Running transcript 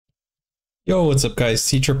Yo, what's up guys?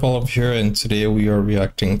 Teacher Paul here, and today we are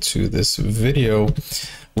reacting to this video,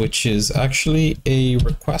 which is actually a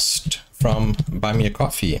request from Buy Me a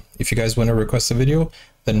Coffee. If you guys want to request a video,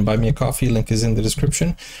 then Buy Me a Coffee, link is in the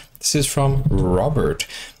description. This is from Robert,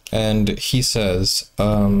 and he says,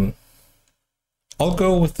 I'll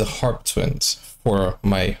go with the Harp twins for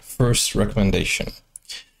my first recommendation.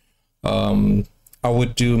 I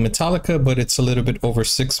would do Metallica, but it's a little bit over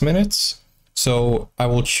 6 minutes. So I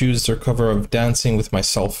will choose their cover of Dancing with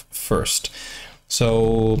Myself first.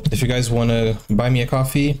 So if you guys want to buy me a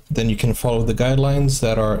coffee, then you can follow the guidelines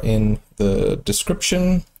that are in the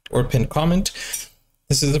description or pinned comment.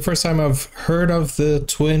 This is the first time I've heard of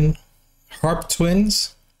the Harp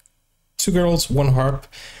twins. 2 girls, 1 harp.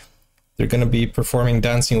 They're going to be performing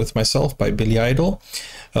Dancing with Myself by Billy Idol.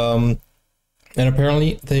 And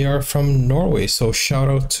apparently they are from Norway, so shout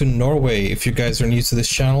out to Norway. If you guys are new to this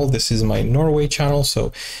channel, this is my Norway channel,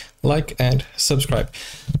 so like and subscribe.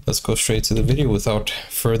 Let's go straight to the video without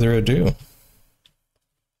further ado.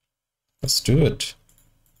 Let's do it.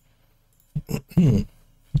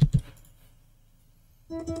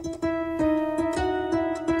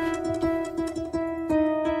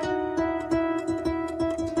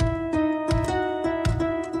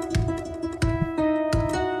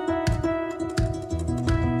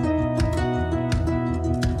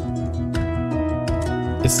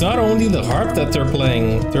 It's not only the harp that they're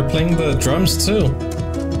playing the drums too.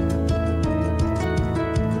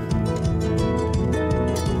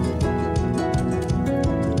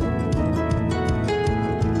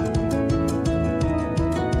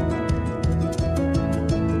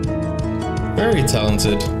 Very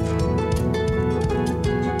talented.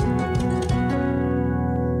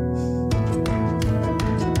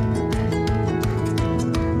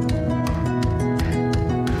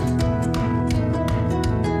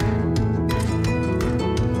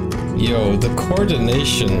 Yo, the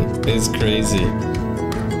coordination is crazy.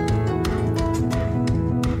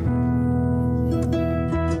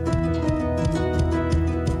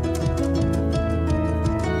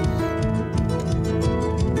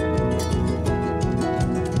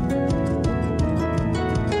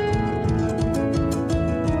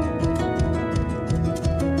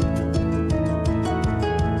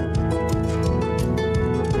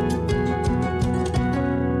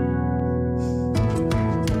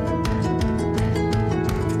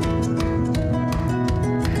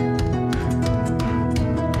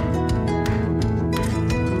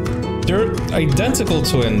 They're identical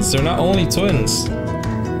twins. They're not only twins.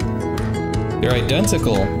 They're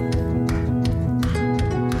identical.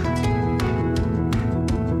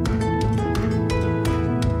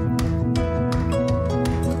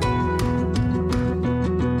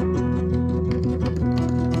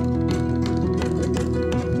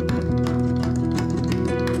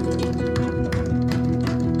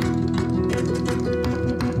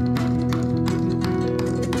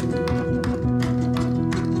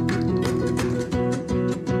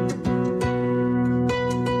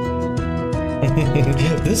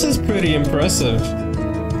 This is pretty impressive.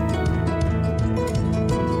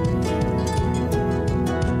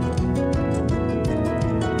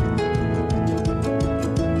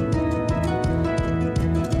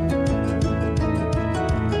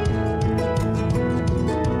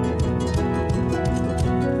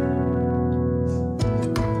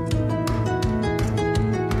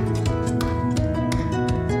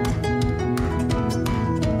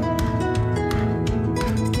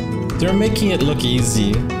 They're making it look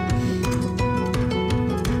easy.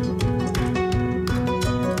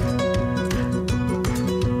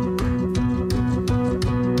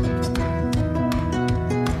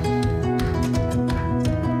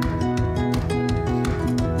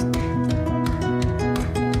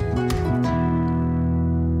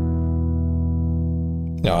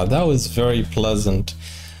 Yeah, that was very pleasant.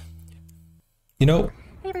 You know,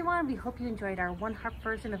 hey everyone, we hope you enjoyed our 1 harp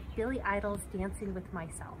version of Billy Idol's Dancing with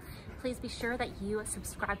Myself. Please be sure that you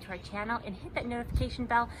subscribe to our channel and hit that notification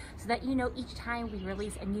bell so that you know each time we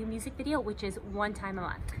release a new music video, which is 1 time a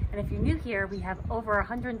month. And if you're new here, we have over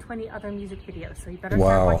 120 other music videos, so you better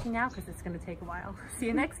start watching now because it's going to take a while. See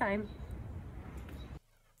you next time.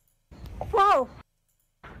 Whoa!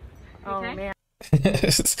 Oh man.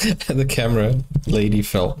 The camera lady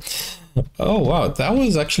fell. Oh wow, that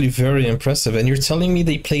was actually very impressive. And you're telling me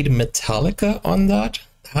they played Metallica on that?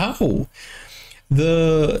 How?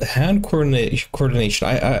 The hand coordination.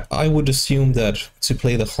 I would assume that to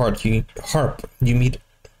play the harp you need.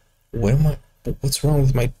 What am I? What's wrong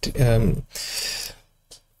with my?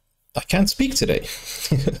 I can't speak today.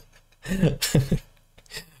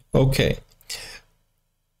 Okay.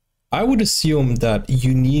 I would assume that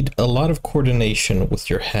you need a lot of coordination with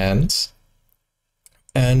your hands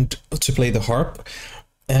and to play the harp.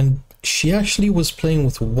 And she actually was playing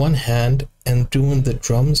with one hand and doing the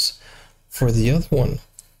drums for the other one.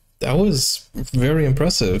 That was very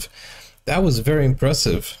impressive. That was very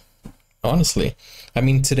impressive, honestly. I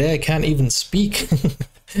mean, today I can't even speak.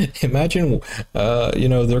 Imagine, you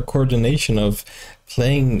know, their coordination of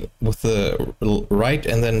playing with the right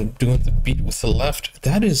and then doing the beat with the left.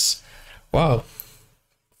 That is, wow,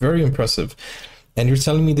 very impressive. And you're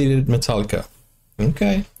telling me they did Metallica.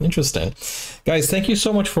 Okay, interesting. Guys, thank you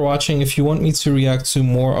so much for watching. If you want me to react to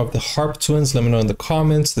more of the Harp twins, let me know in the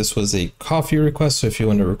comments. This was a coffee request, so if you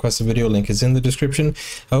want to request a video, link is in the description.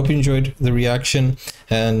 I hope you enjoyed the reaction,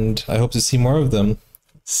 and I hope to see more of them.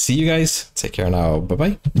 See you guys. Take care now.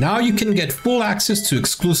 Bye-bye. Now you can get full access to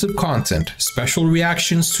exclusive content, special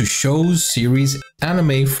reactions to shows, series,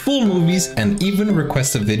 anime, full movies, and even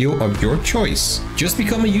request a video of your choice. Just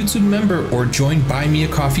become a YouTube member or join Buy Me a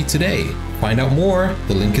Coffee today. Find out more.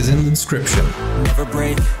 The link is in the description. Never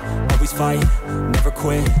break, always fight, never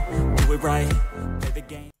quit, do it right, play the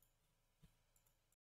game.